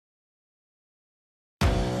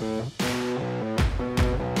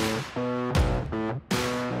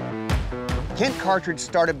Kent Cartridge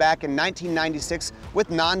started back in 1996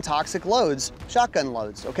 with non-toxic loads, shotgun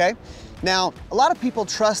loads, okay? Now, a lot of people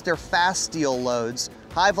trust their Fasteel loads,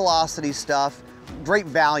 high velocity stuff, great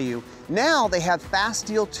value. Now they have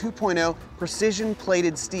Fasteel 2.0 precision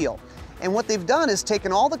plated steel. And what they've done is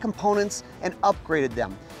taken all the components and upgraded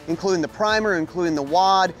them, including the primer, including the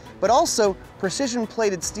wad, but also precision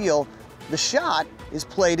plated steel. The shot is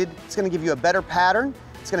plated, it's gonna give you a better pattern,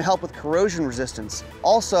 it's gonna help with corrosion resistance.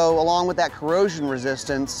 Also, along with that corrosion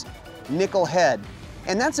resistance, nickel head.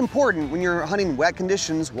 And that's important when you're hunting wet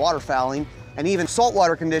conditions, waterfowling, and even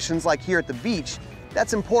saltwater conditions like here at the beach.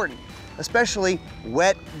 That's important, especially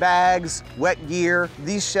wet bags, wet gear.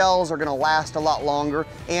 These shells are gonna last a lot longer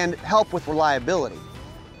and help with reliability.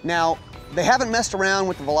 Now, they haven't messed around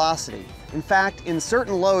with the velocity. In fact, in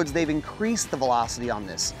certain loads, they've increased the velocity on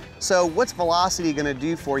this. So what's velocity gonna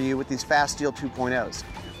do for you with these Fasteel 2.0s?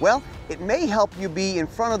 Well, it may help you be in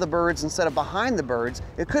front of the birds instead of behind the birds.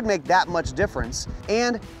 It could make that much difference.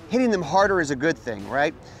 And hitting them harder is a good thing,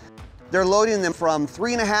 right? They're loading them from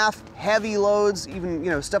 3.5 heavy loads,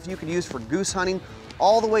 even stuff you could use for goose hunting,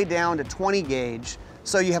 all the way down to 20 gauge.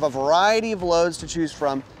 So you have a variety of loads to choose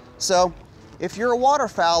from. So if you're a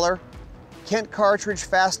waterfowler, Kent Cartridge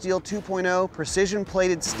Fasteel 2.0 precision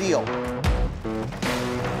plated steel.